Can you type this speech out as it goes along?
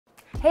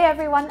Hey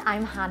everyone,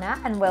 I'm Hannah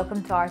and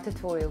welcome to our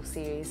tutorial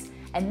series.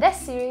 In this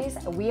series,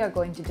 we are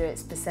going to do it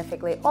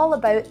specifically all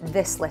about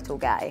this little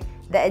guy,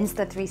 the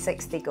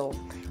Insta360 GO.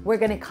 We're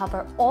going to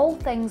cover all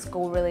things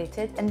Go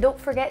related, and don't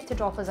forget to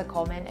drop us a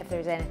comment if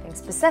there's anything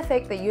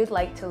specific that you'd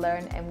like to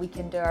learn, and we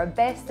can do our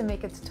best to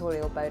make a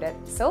tutorial about it.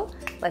 So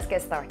let's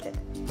get started.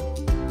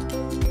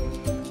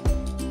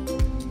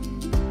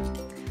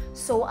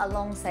 So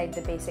alongside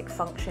the basic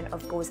function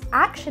of Go's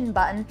action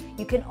button,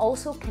 you can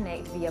also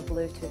connect via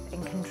Bluetooth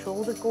and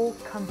control the Go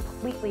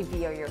completely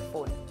via your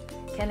phone.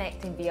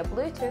 Connecting via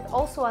Bluetooth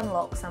also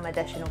unlocks some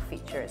additional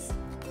features.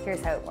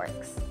 Here's how it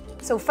works.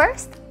 So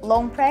first,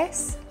 long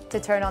press to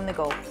turn on the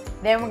Go.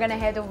 Then we're going to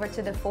head over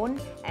to the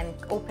phone and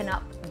open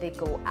up the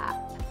Go app.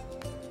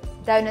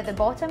 Down at the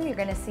bottom, you're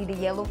going to see the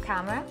yellow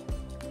camera.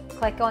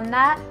 Click on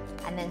that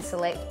and then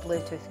select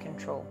Bluetooth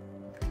control.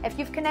 If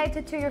you've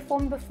connected to your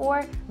phone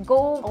before,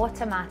 Go will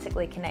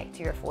automatically connect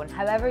to your phone.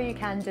 However, you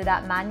can do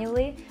that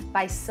manually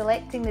by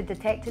selecting the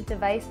detected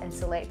device and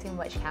selecting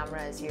which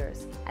camera is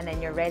yours. And then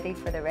you're ready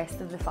for the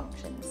rest of the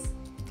functions.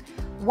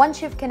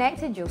 Once you've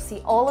connected, you'll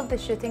see all of the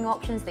shooting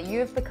options that you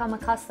have become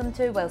accustomed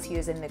to whilst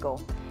using the Go.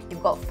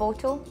 You've got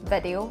photo,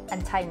 video,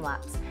 and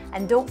time-lapse.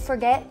 And don't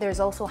forget, there's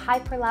also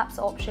hyperlapse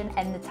option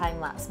in the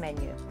time-lapse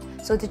menu.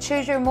 So to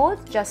choose your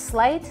mode, just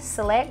slide,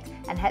 select,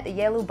 and hit the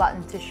yellow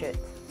button to shoot.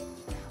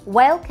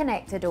 While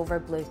connected over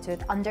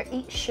Bluetooth, under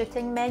each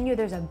shooting menu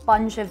there's a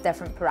bunch of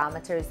different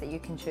parameters that you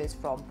can choose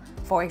from.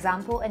 For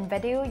example, in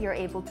video you're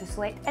able to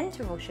select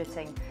interval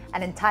shooting,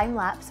 and in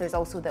time-lapse there's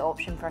also the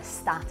option for a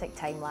static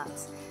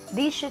time-lapse.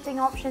 These shooting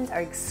options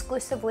are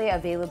exclusively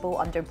available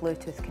under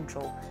Bluetooth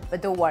control,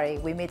 but don't worry,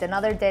 we made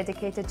another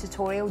dedicated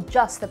tutorial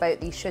just about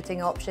these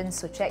shooting options,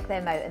 so check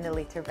them out in the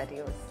later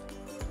videos.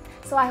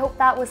 So I hope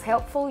that was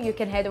helpful. You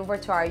can head over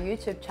to our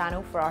YouTube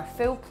channel for our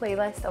full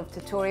playlist of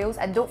tutorials,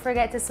 and don't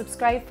forget to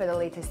subscribe for the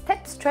latest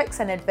tips, tricks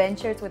and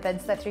adventures with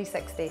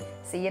Insta360.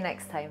 See you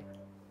next time.